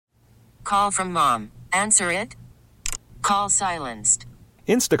call from mom. Answer it. Call silenced.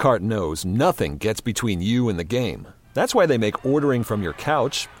 Instacart knows nothing gets between you and the game. That's why they make ordering from your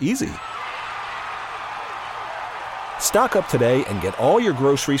couch easy. Stock up today and get all your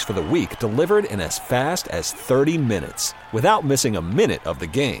groceries for the week delivered in as fast as 30 minutes without missing a minute of the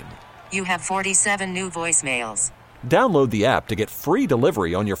game. You have 47 new voicemails. Download the app to get free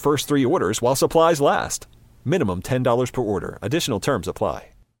delivery on your first 3 orders while supplies last. Minimum $10 per order. Additional terms apply.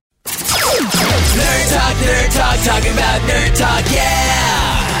 Nerd Talk, talking about Nerd Talk,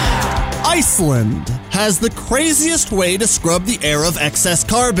 yeah! Iceland has the craziest way to scrub the air of excess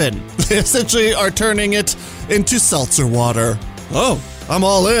carbon. They essentially are turning it into seltzer water. Oh, I'm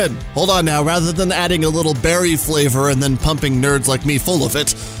all in. Hold on now, rather than adding a little berry flavor and then pumping nerds like me full of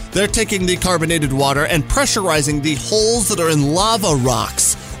it, they're taking the carbonated water and pressurizing the holes that are in lava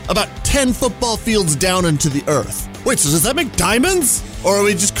rocks about 10 football fields down into the earth. Wait, so does that make diamonds? Or are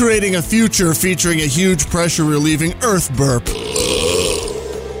we just creating a future featuring a huge pressure-relieving earth burp?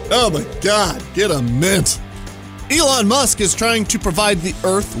 Oh my God, get a mint. Elon Musk is trying to provide the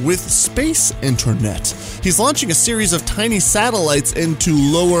Earth with space internet. He's launching a series of tiny satellites into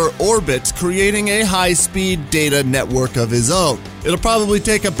lower orbit, creating a high-speed data network of his own. It'll probably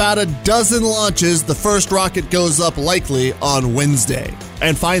take about a dozen launches. The first rocket goes up likely on Wednesday.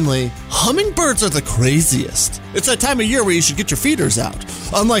 And finally, hummingbirds are the craziest. It's that time of year where you should get your feeders out.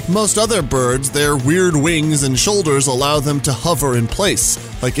 Unlike most other birds, their weird wings and shoulders allow them to hover in place,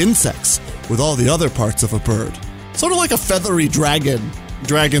 like insects, with all the other parts of a bird. Sort of like a feathery dragon.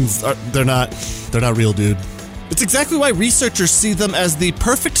 Dragons, they're not real, dude. It's exactly why researchers see them as the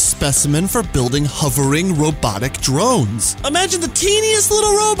perfect specimen for building hovering robotic drones. Imagine the teeniest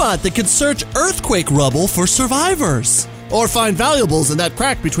little robot that could search earthquake rubble for survivors. Or find valuables in that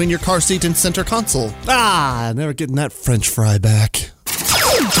crack between your car seat and center console. Never getting that French fry back.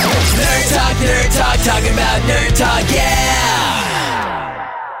 Nerd Talk, talking about Nerd Talk, yeah!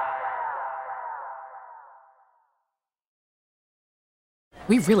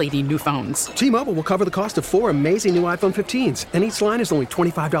 We really need new phones. T-Mobile will cover the cost of 4 amazing new iPhone 15s, and each line is only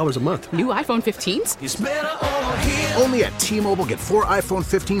 $25 a month. New iPhone 15s? It's better over here. Only at T-Mobile, get 4 iPhone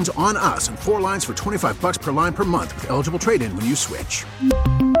 15s on us and 4 lines for $25 per line per month with eligible trade-in when you switch.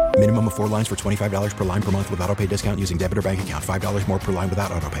 Minimum of 4 lines for $25 per line per month with autopay discount using debit or bank account. $5 more per line without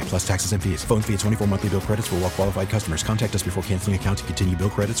autopay, plus taxes and fees. Phone fee at 24 monthly bill credits for well-qualified customers. Contact us before canceling account to continue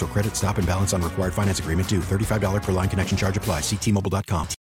bill credits or credit stop and balance on required finance agreement due. $35 per line connection charge applies. See T-Mobile.com.